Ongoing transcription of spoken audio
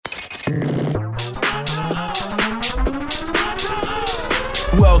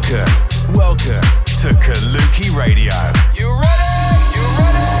Welcome to Kaluki Radio. You ready? You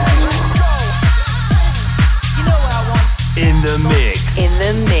ready? Let's go. You know what I want. In the mix. In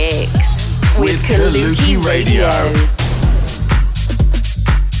the mix with Kaluki Radio.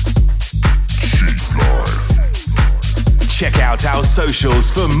 Check out our socials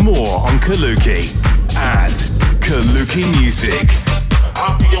for more on Kaluki at Kaluki Music.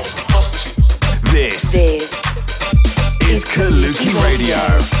 This is Kaluki Radio.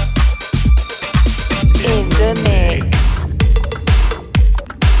 In the mix.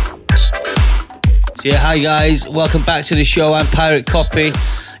 So yeah, hi guys, welcome back to the show. I'm Pirate Copy.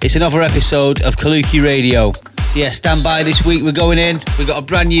 It's another episode of Kaluki Radio. So yeah, stand by this week. We're going in. We've got a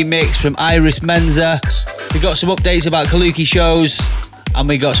brand new mix from Iris Menza. We got some updates about Kaluki shows, and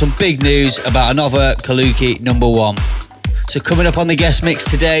we got some big news about another Kaluki #1. So coming up on the guest mix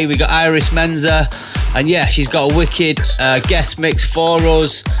today, we got Iris Menza, and yeah, she's got a wicked guest mix for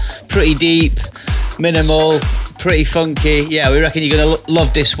us. Pretty deep, minimal, pretty funky. Yeah, we reckon you're gonna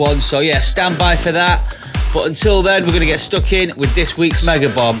love this one. So yeah, stand by for that. But until then, we're gonna get stuck in with this week's Mega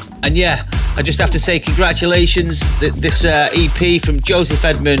Bomb. And yeah, I just have to say congratulations. This EP from Joseph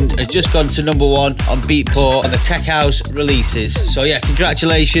Edmund has just gone to #1 on Beatport on the Tech House releases. So yeah,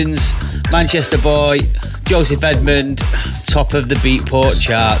 congratulations, Manchester boy, Joseph Edmund, top of the Beatport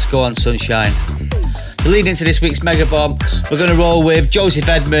charts. Go on, sunshine. So leading into this week's Mega Bomb, we're going to roll with Joseph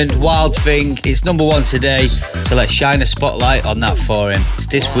Edmund, Wild Thing. It's #1 today, so let's shine a spotlight on that for him. It's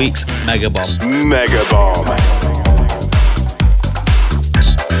this week's Mega Bomb. Mega Bomb.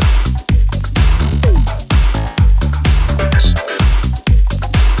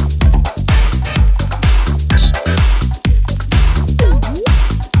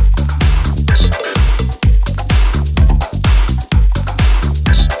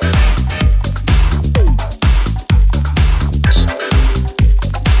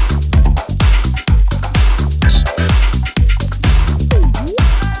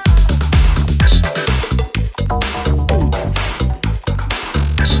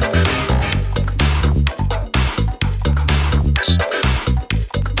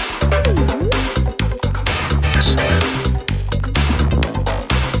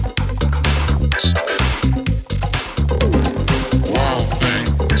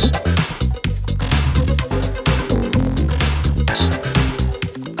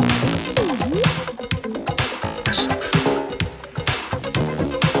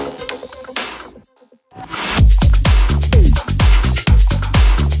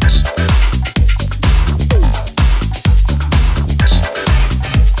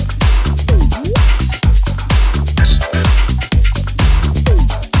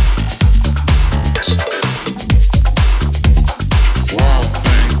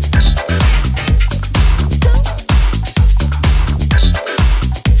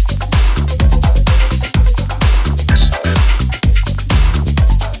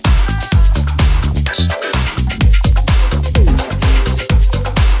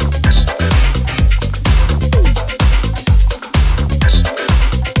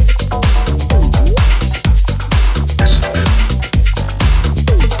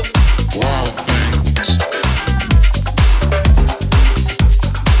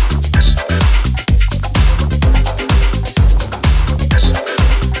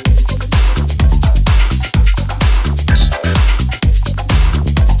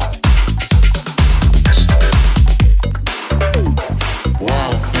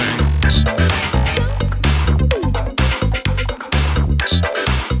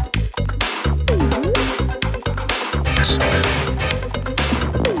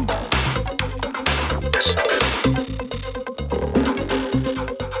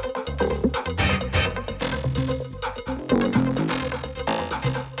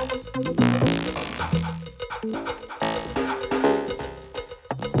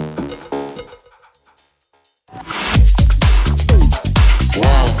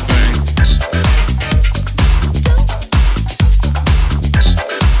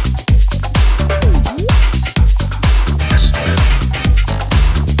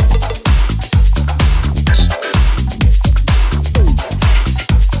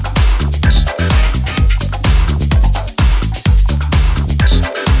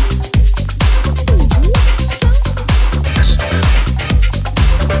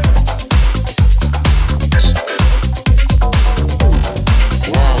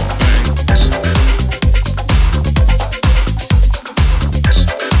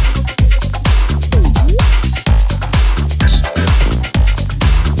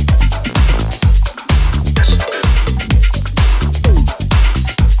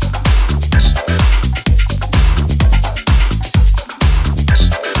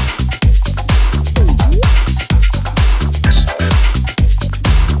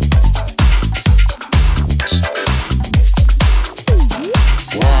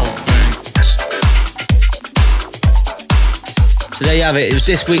 So there you have it. It was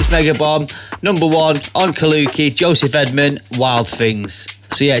this week's Mega Bomb. Number 1 on Kaluki, Joseph Edmund, Wild Things.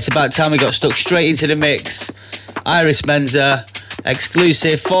 So yeah, it's about time we got stuck straight into the mix. Iris Menza,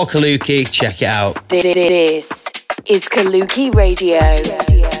 exclusive for Kaluki. Check it out. This is Kaluki Radio.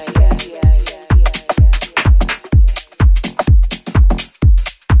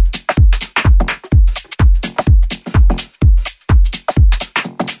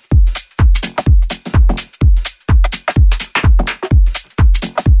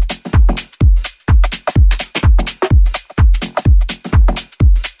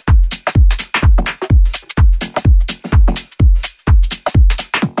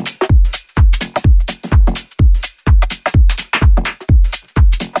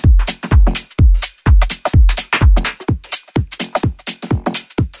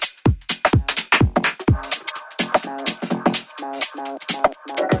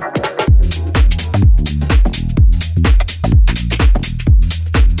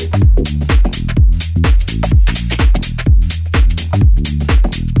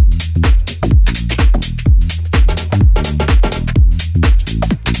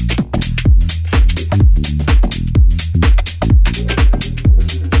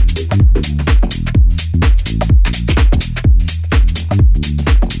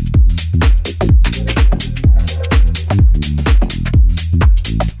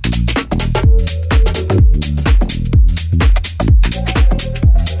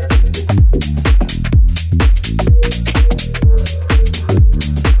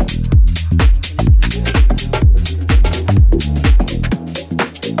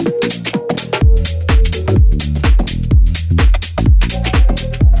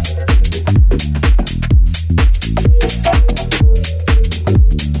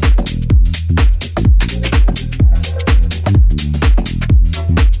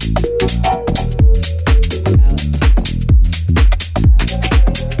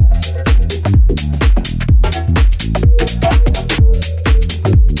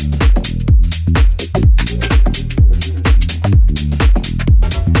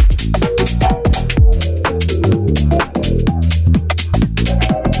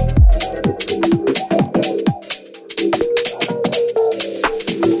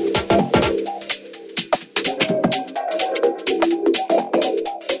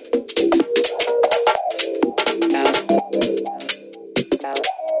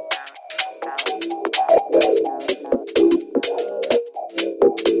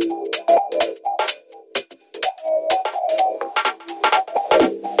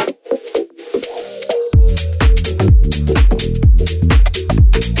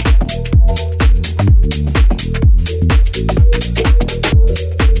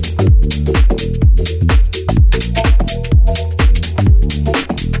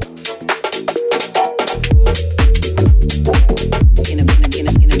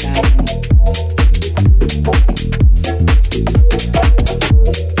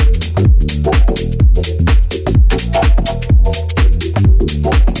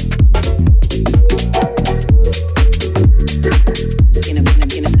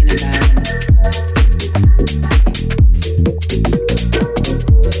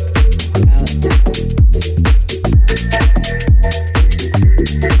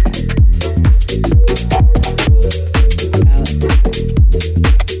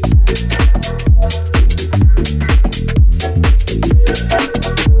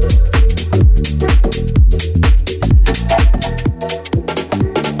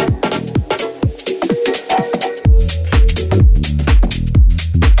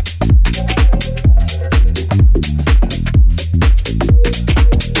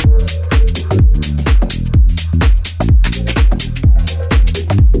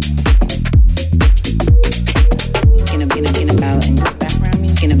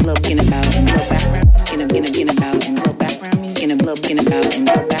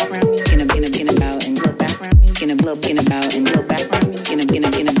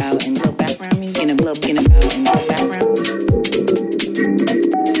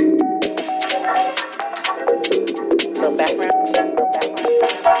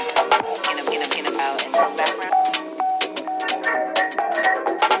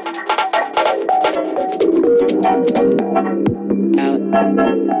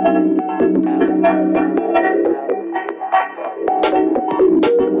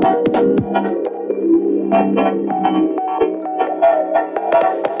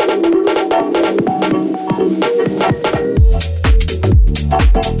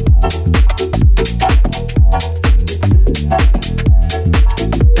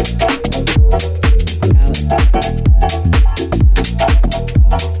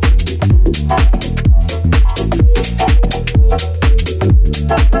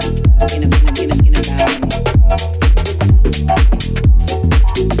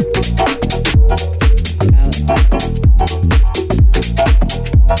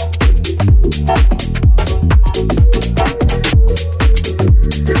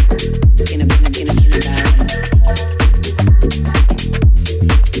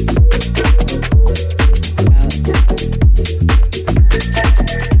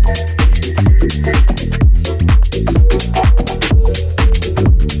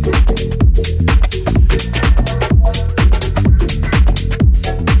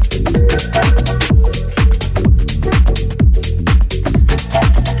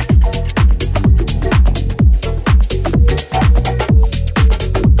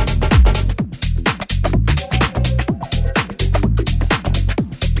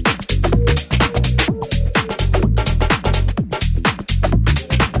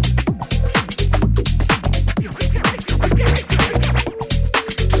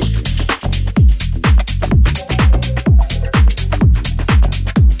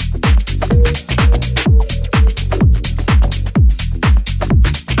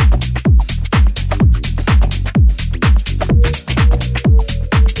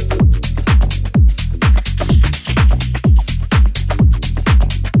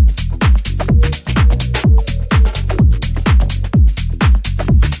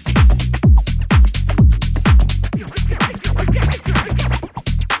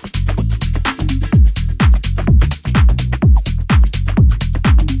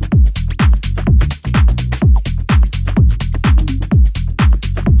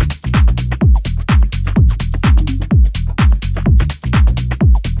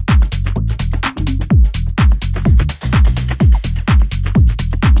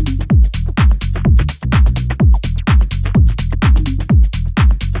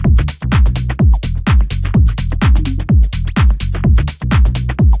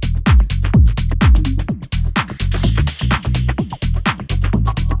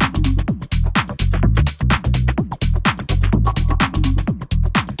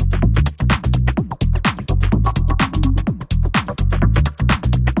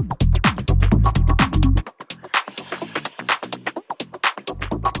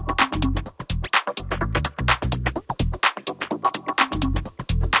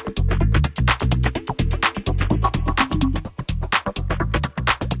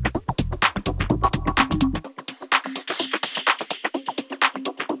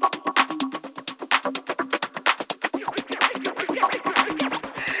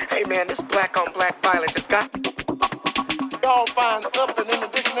 man, this black on black violence has got. Y'all find up and in the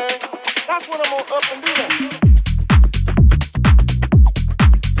dictionary. That's what I'm gonna up and do that.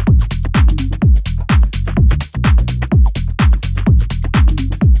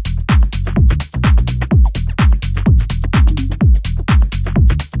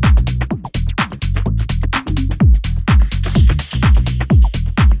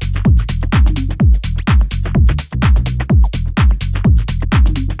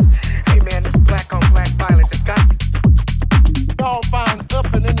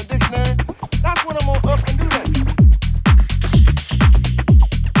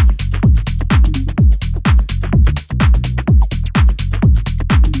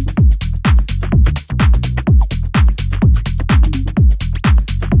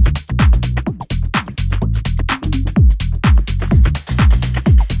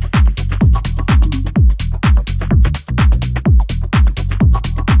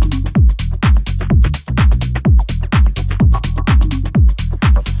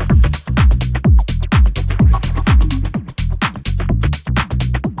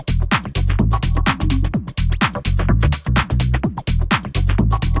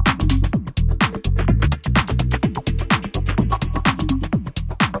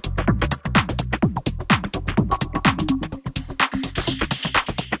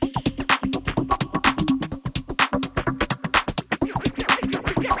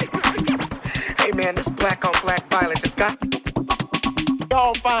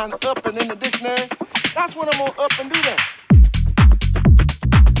 Up and in the dictionary. That's what I'm gonna up and do that.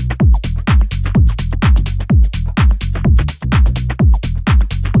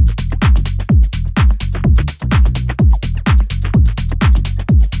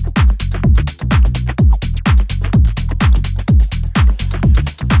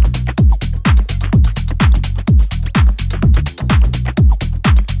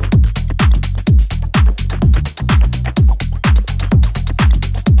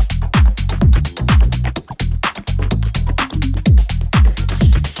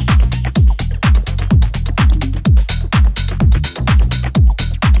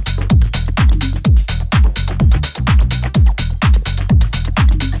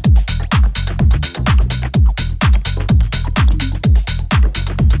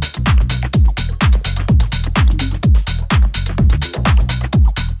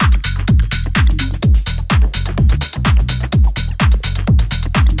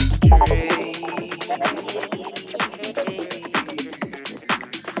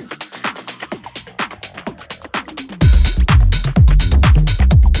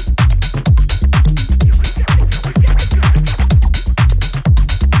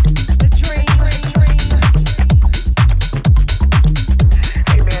 The dream.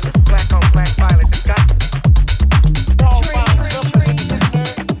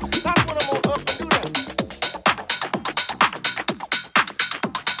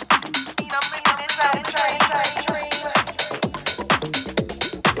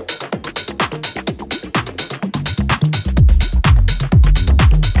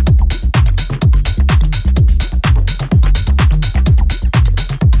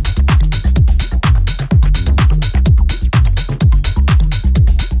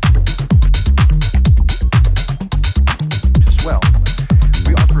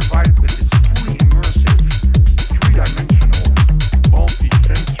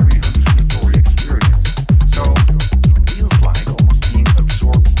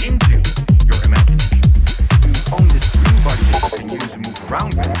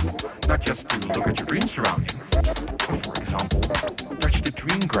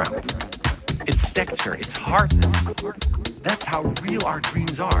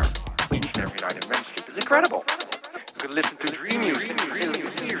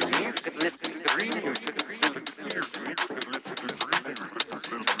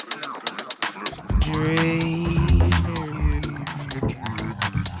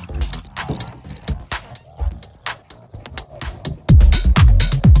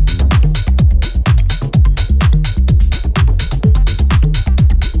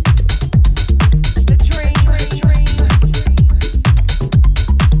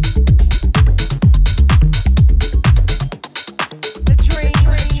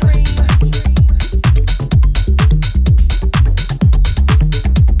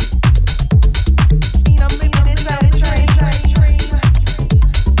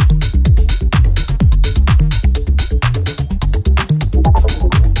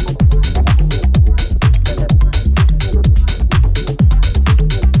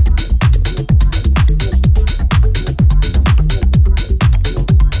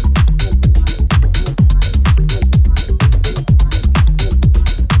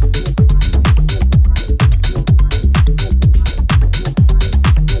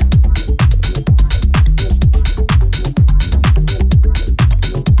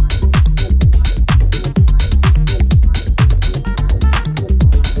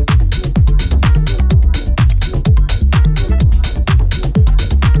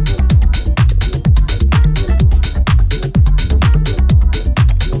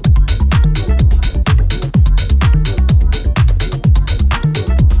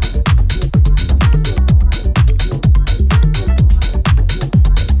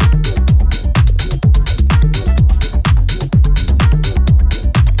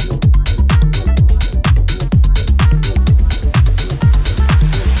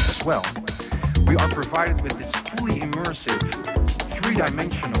 as well, we are provided with this fully immersive,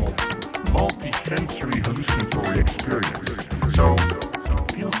 three-dimensional, multi-sensory hallucinatory experience. So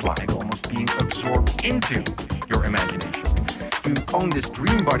it feels like almost being absorbed into your imagination. You own this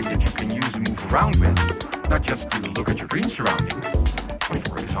dream body that you can use and move around with, not just to look at your dream surroundings, but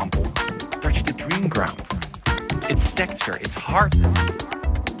for example, touch the dream ground. Its texture, its hardness.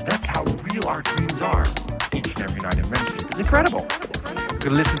 That's how real our dreams are. Each and every night in REM sleep. It's incredible. You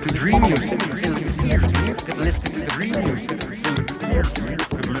could listen to dream music. You could listen to dream music.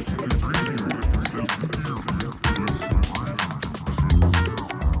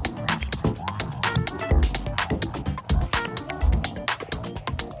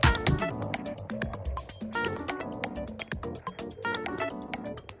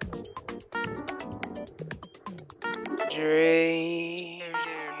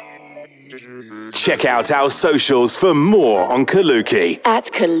 Check out our socials for more on Kaluki. At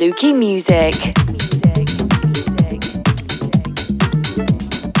Kaluki Music.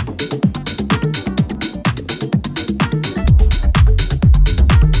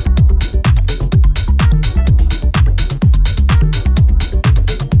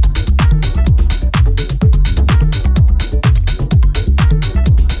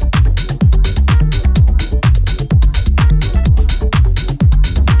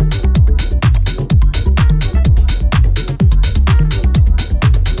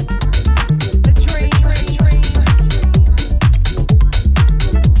 The dream.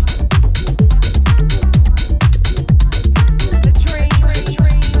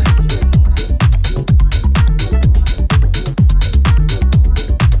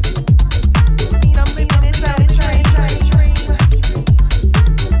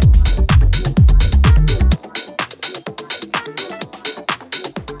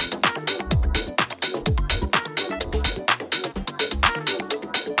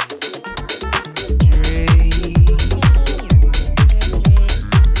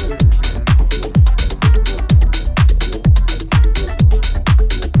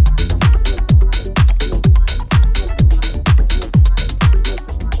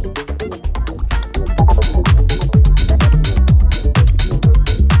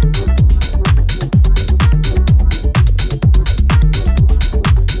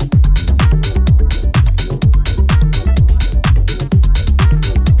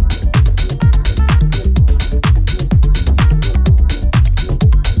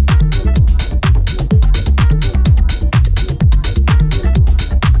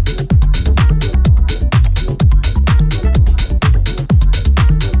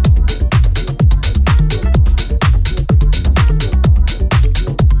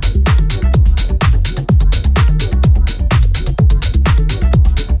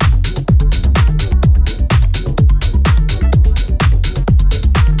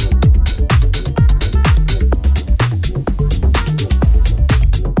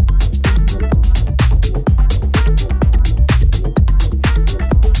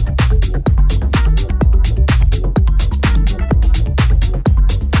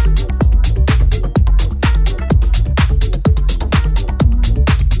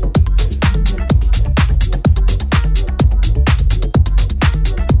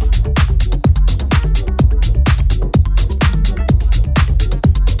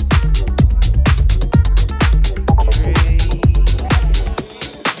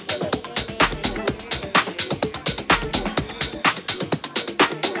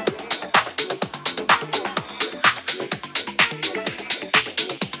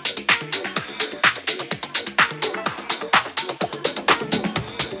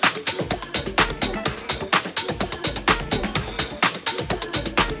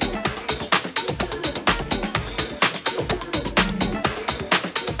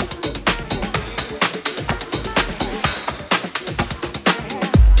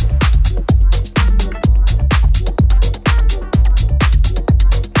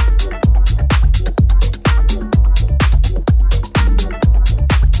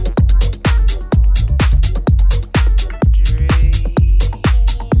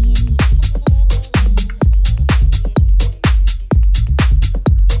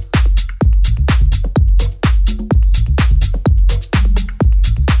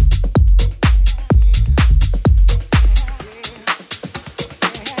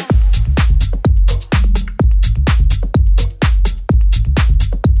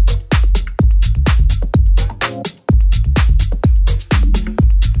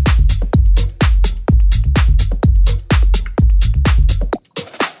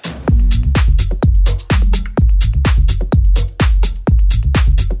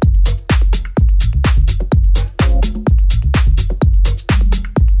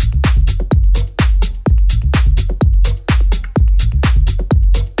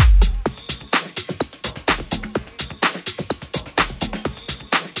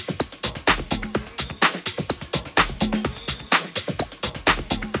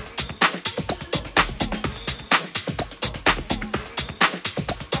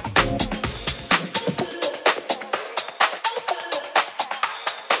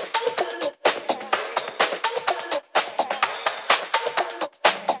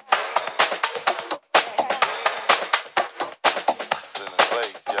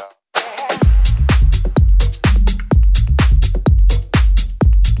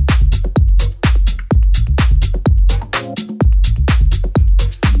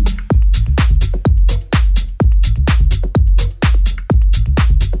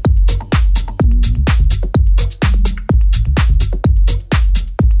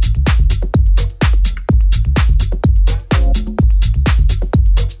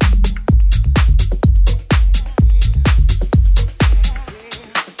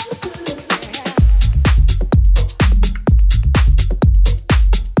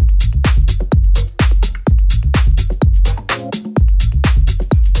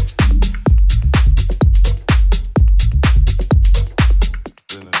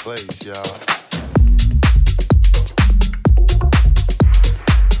 y'all.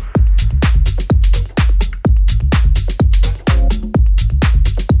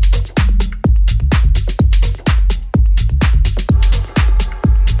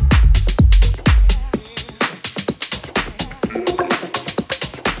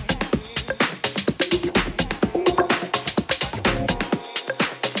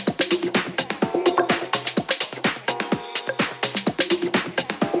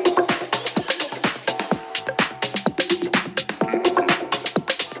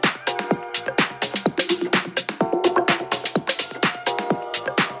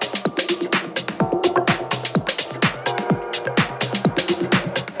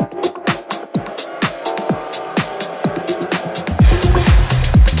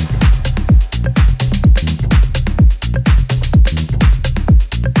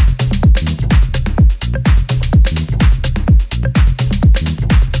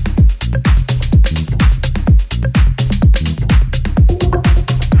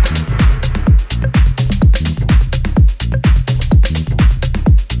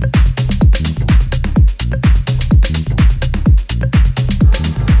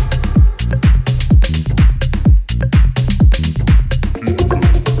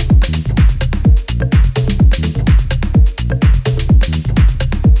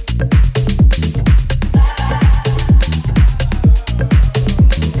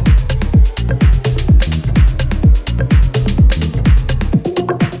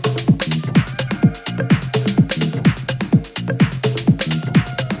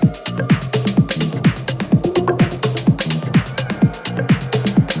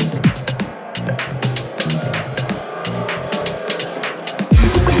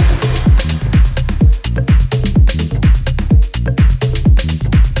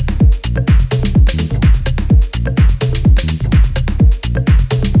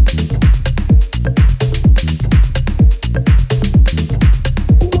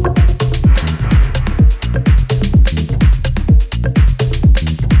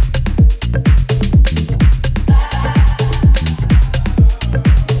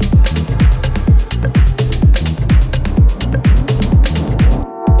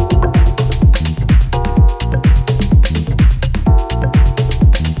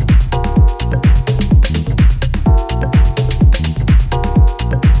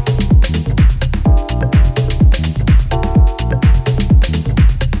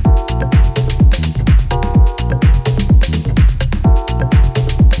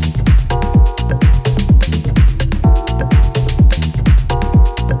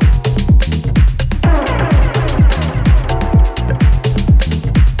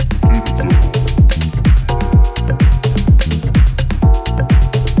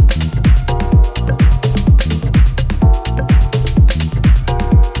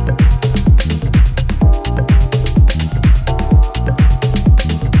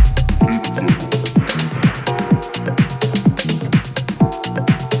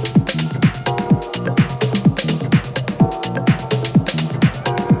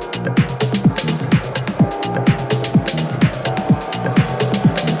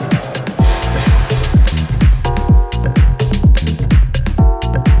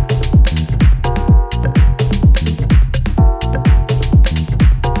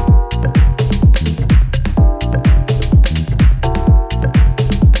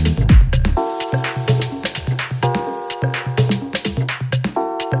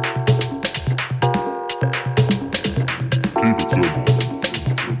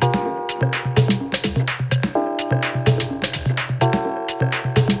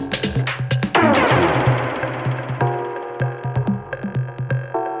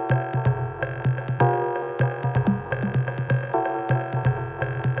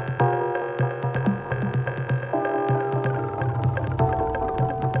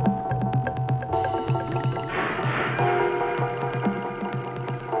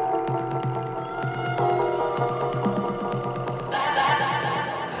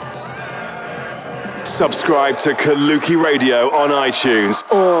 Subscribe to Kaluki Radio on iTunes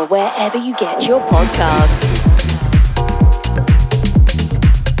or wherever you get your podcasts.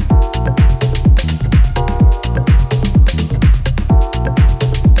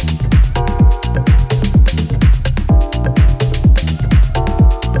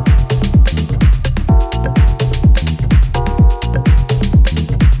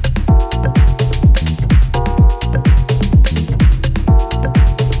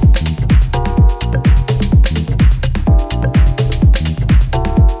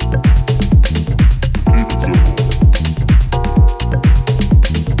 Keep it simple.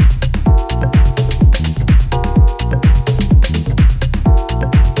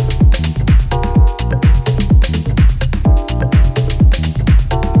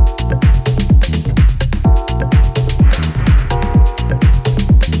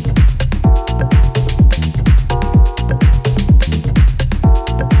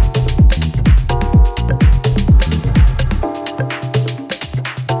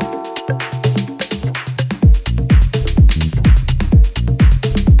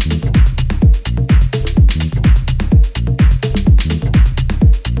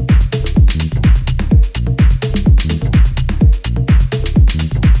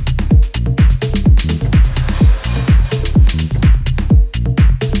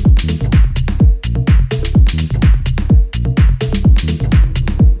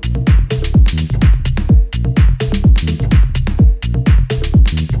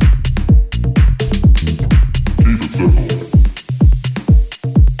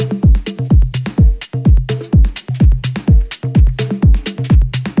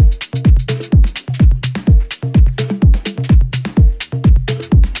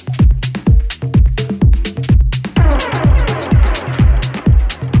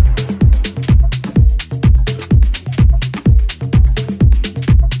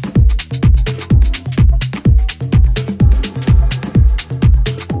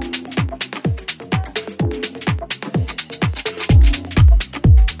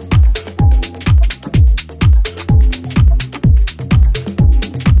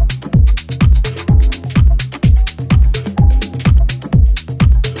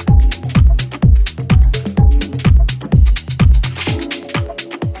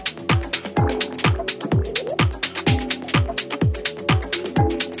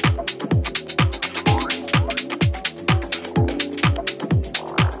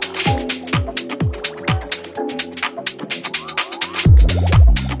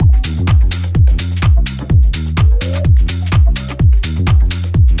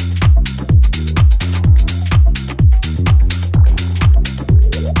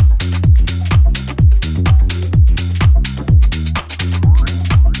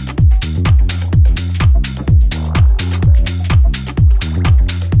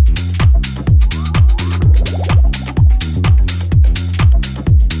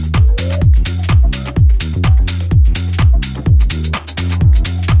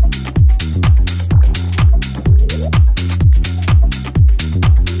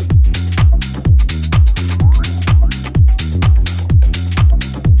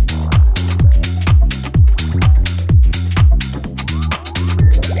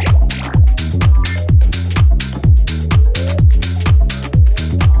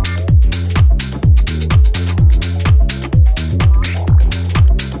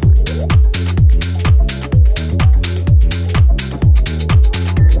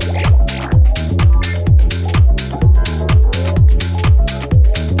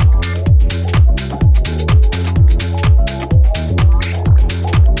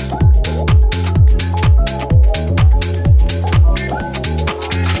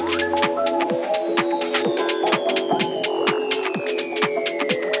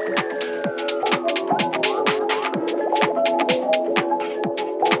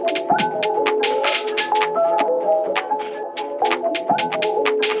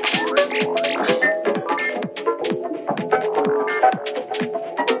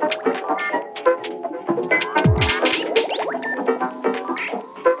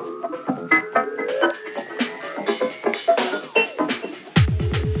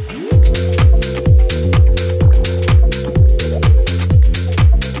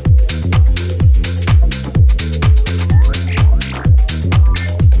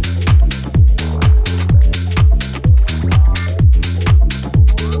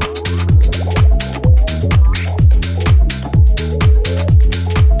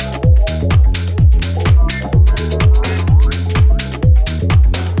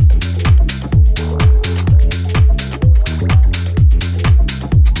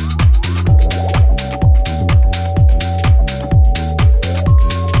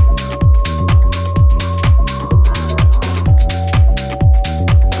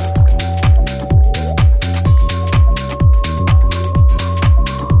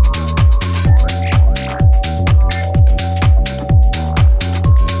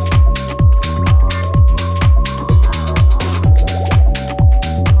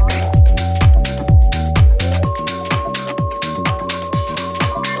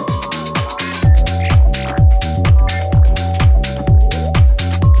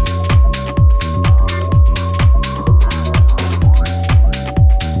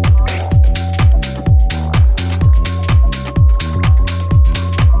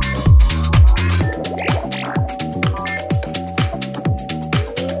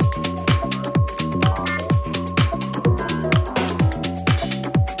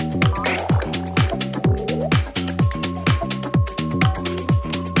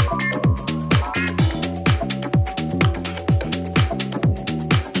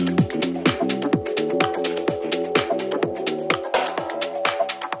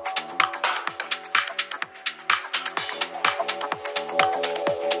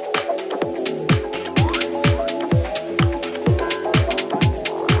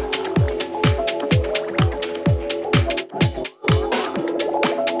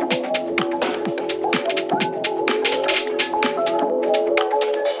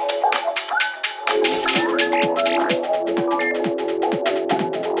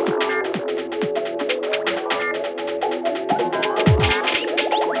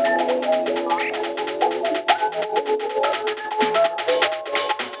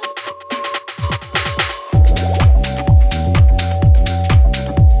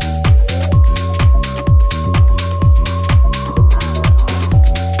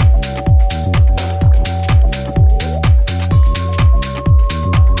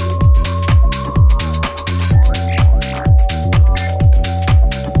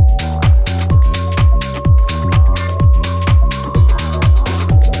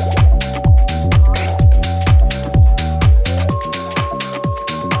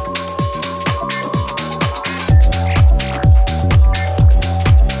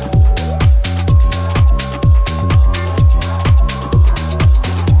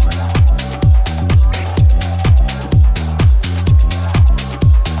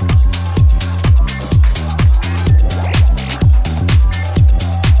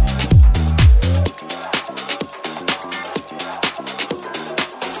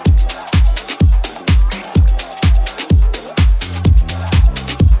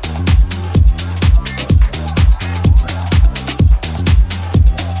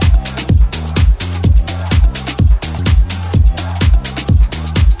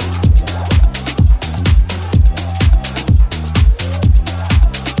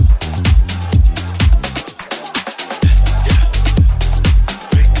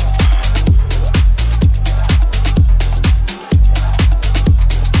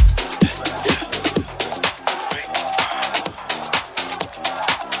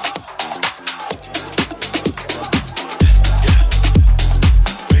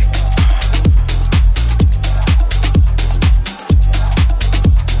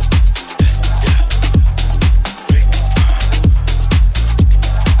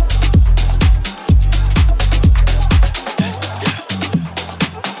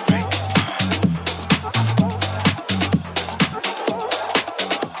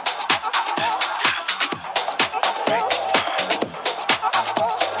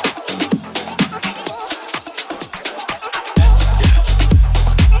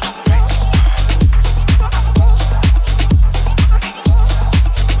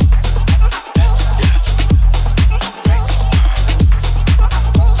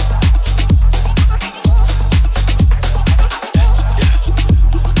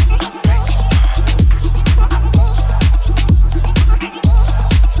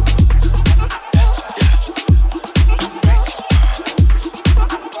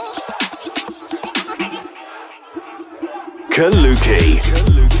 Kaluki.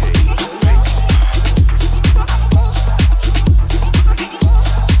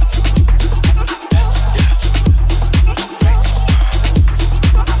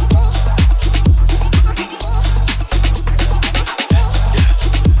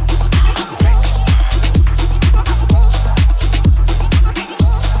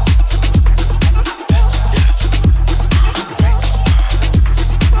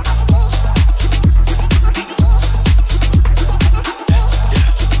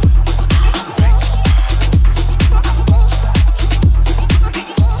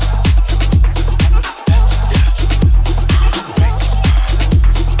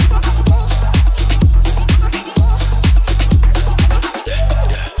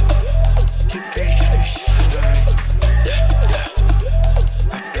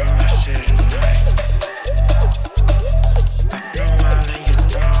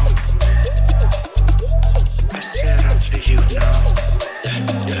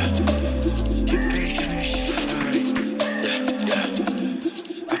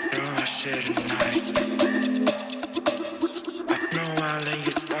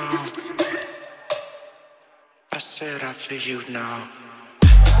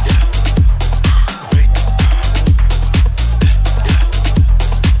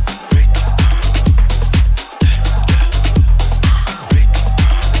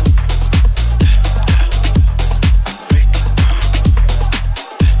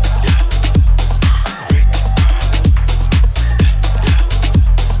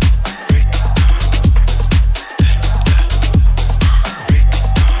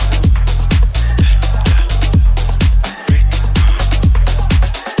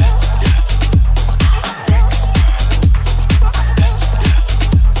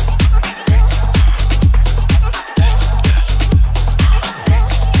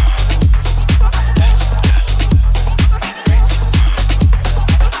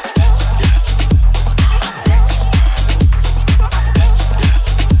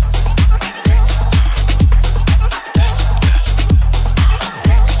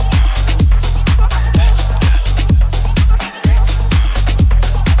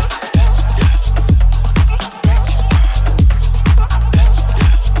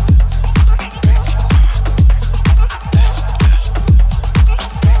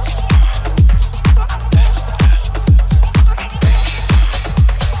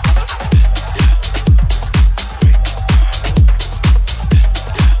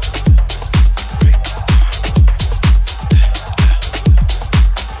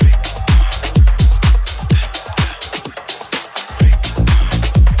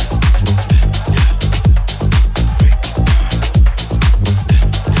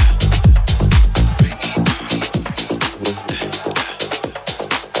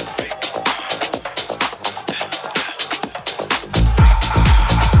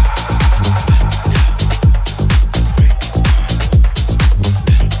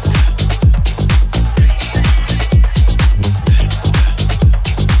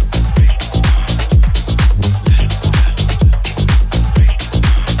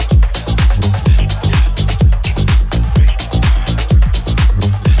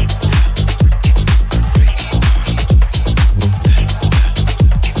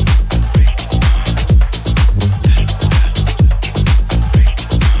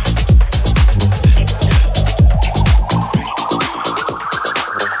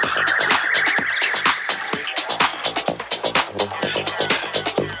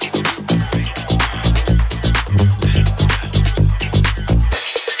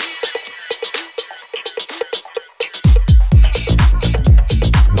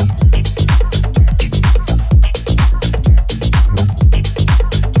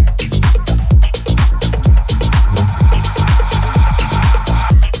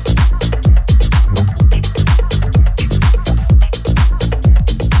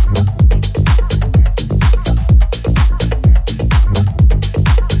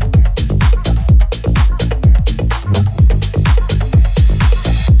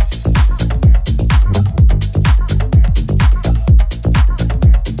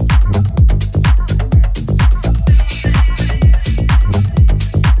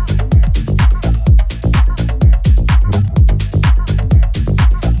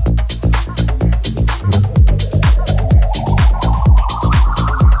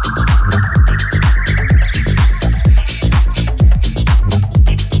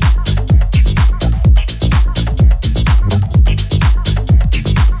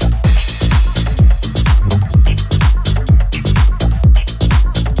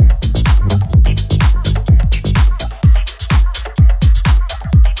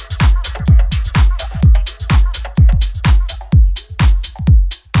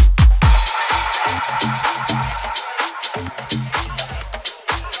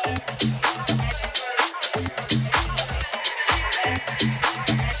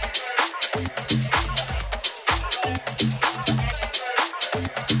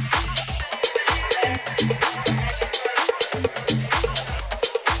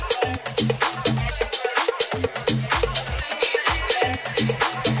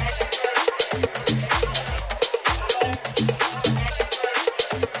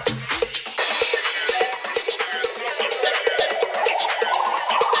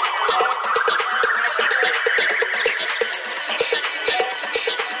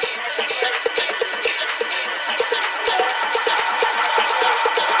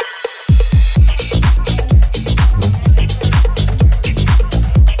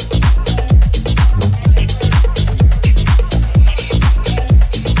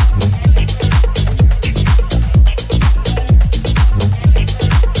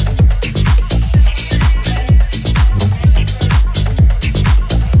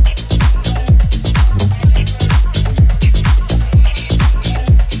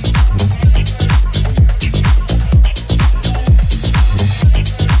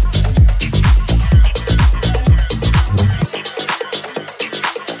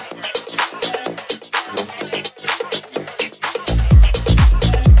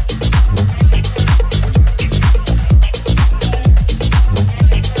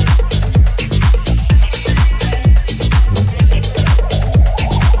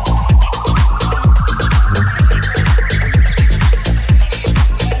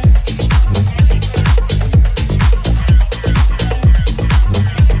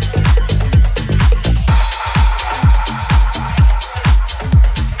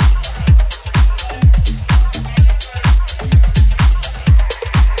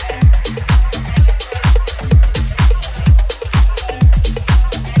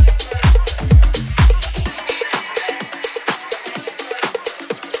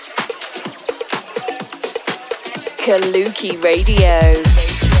 Kaluki Radio.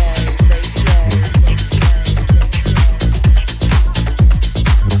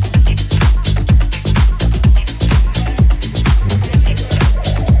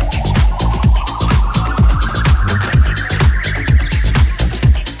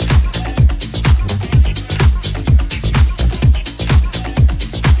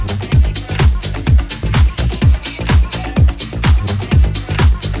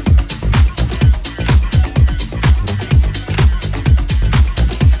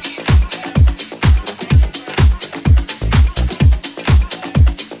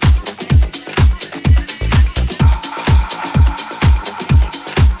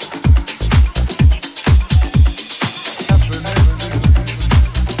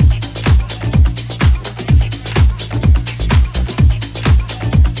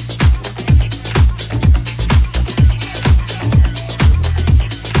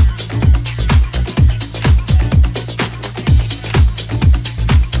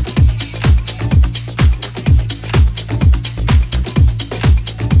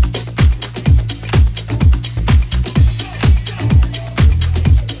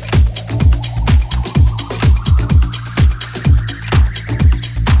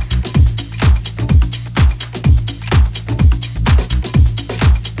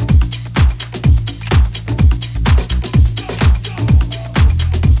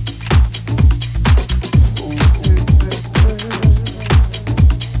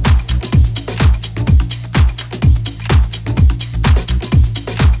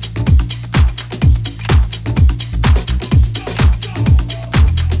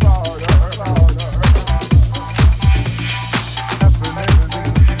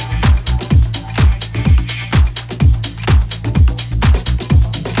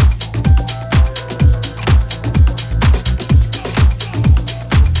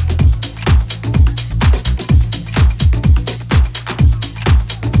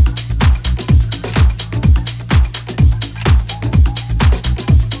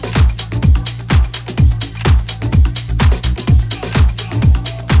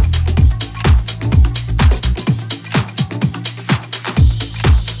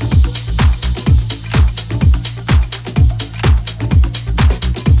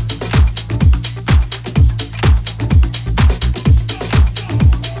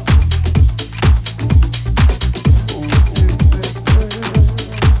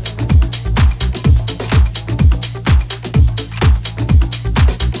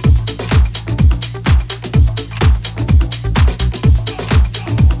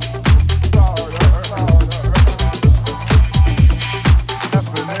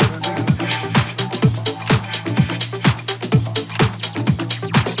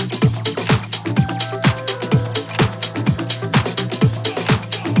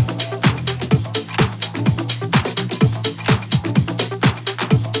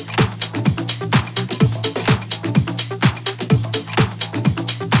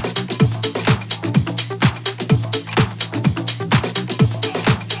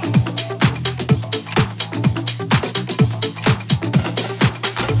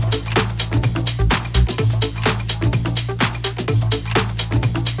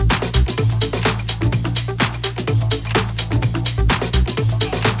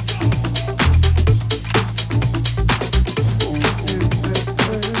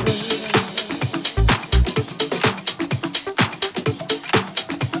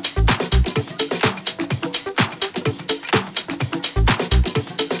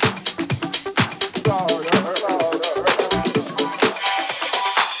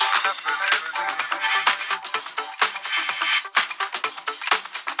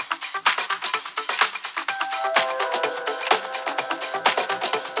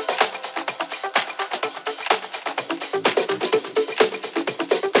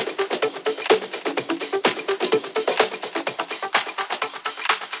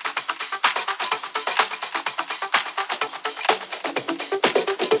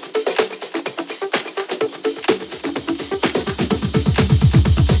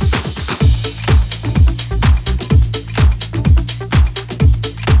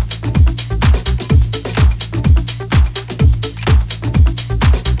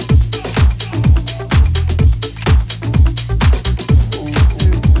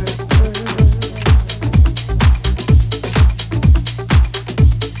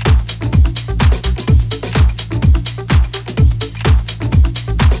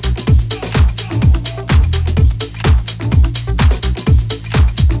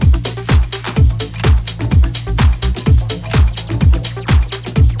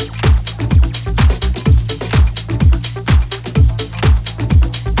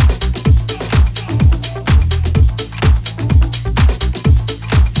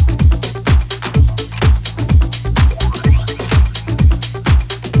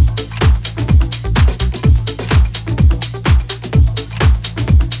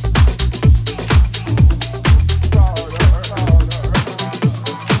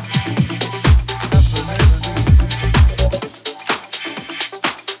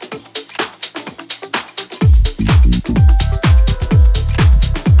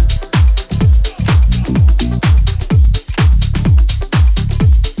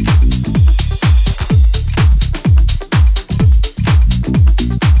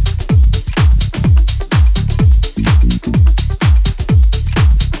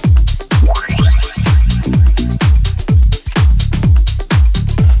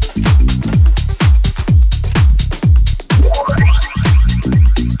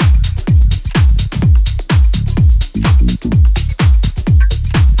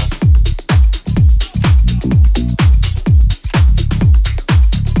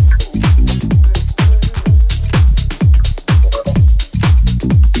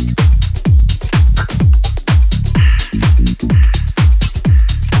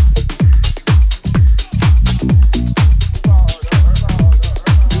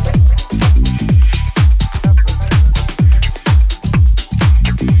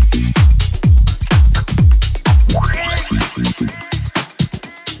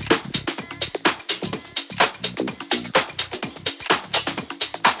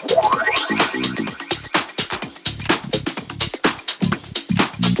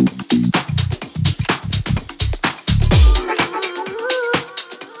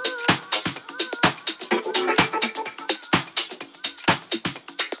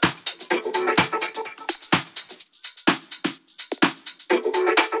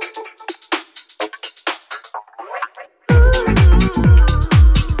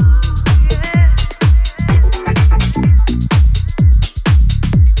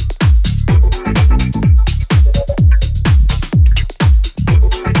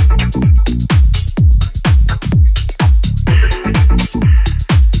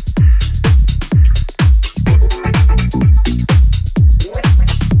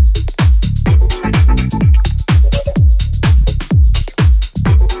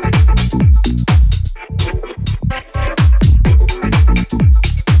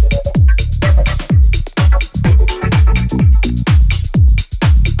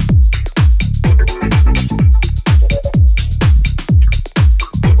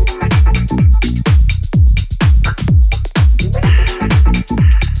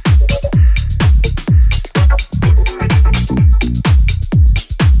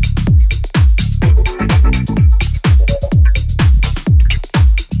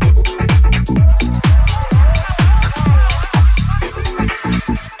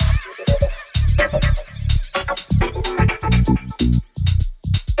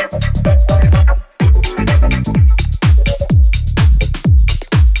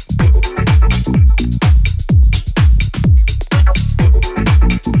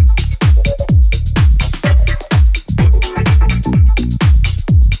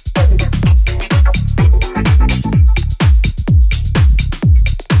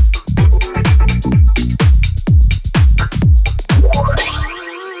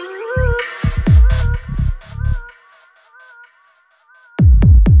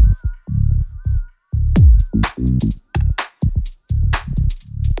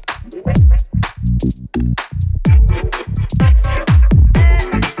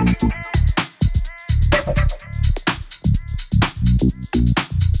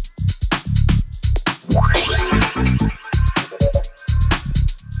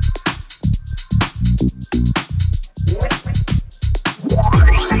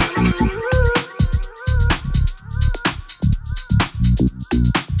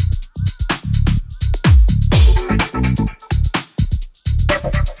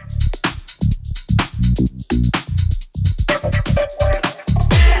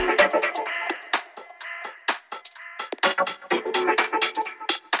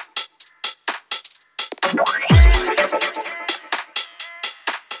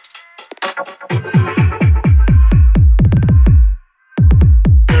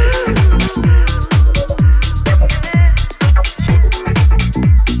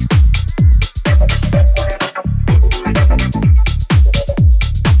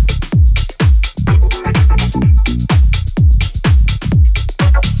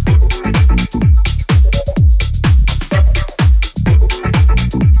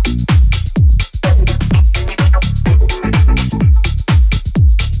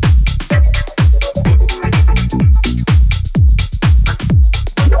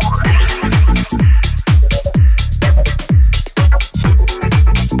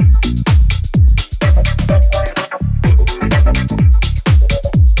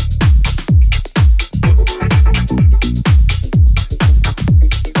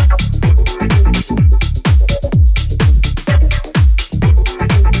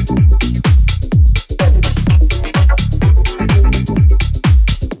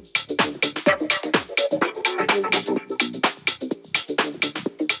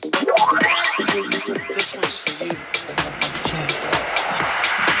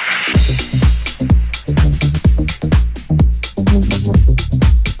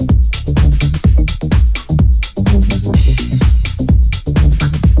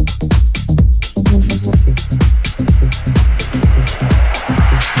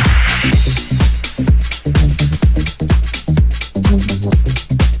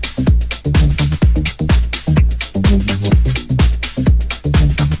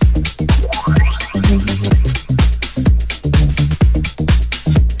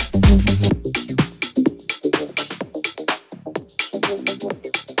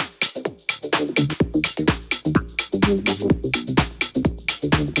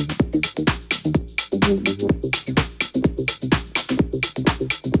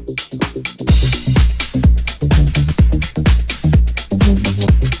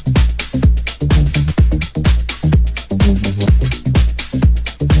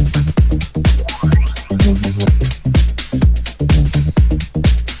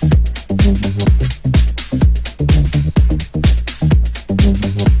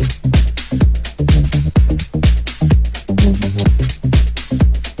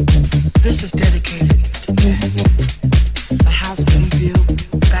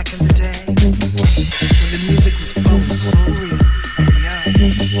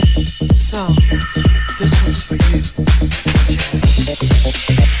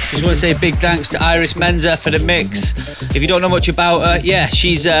 Say big thanks to Iris Menza for the mix. If you don't know much about her, yeah,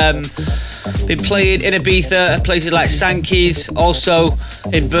 she's been playing in Ibiza, places like Sankey's, also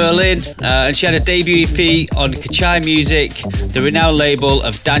in Berlin, and she had a debut EP on Kachai Music, the renowned label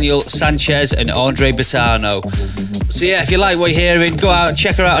of Daniel Sanchez and Andre Batano. So yeah, if you like what you're hearing, go out and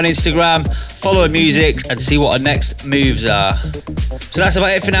check her out on Instagram, follow her music and see what her next moves are. So that's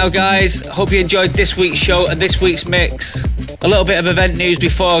about it for now, guys. Hope you enjoyed this week's show and this week's mix. A little bit of event news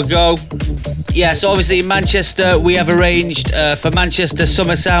before I go. Yeah, so obviously in Manchester we have arranged for Manchester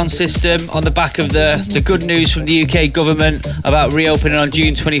Summer Sound System on the back of the good news from the UK government about reopening on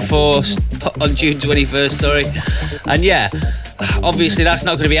June 21st, sorry. And yeah, obviously that's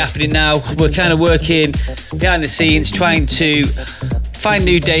not going to be happening now. We're kind of working behind the scenes trying to find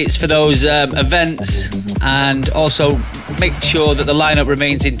new dates for those events and also make sure that the lineup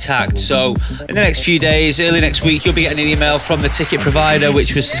remains intact. So in the next few days, early next week, you'll be getting an email from the ticket provider,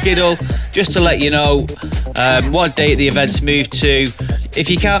 which was Skiddle, just to let you know what date the event's moved to. If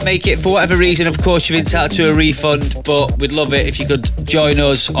you can't make it for whatever reason, of course you're entitled to a refund, but we'd love it if you could join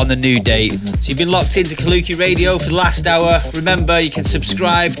us on the new date. So you've been locked into Kaluki Radio for the last hour. Remember, you can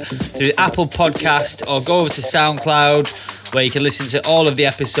subscribe to Apple Podcast or go over to SoundCloud, where you can listen to all of the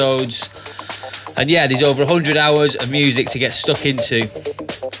episodes. And yeah, there's over 100 hours of music to get stuck into.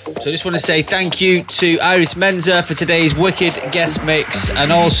 So I just want to say thank you to Iris Menza for today's wicked guest mix,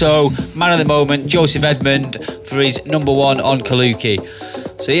 and also man of the moment, Joseph Edmund, for his number one on Kaluki.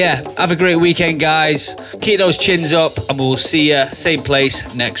 So yeah, have a great weekend, guys. Keep those chins up, and we'll see you same place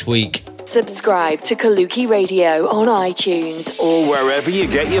next week. Subscribe to Kaluki Radio on iTunes or wherever you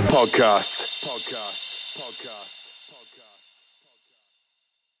get your podcasts.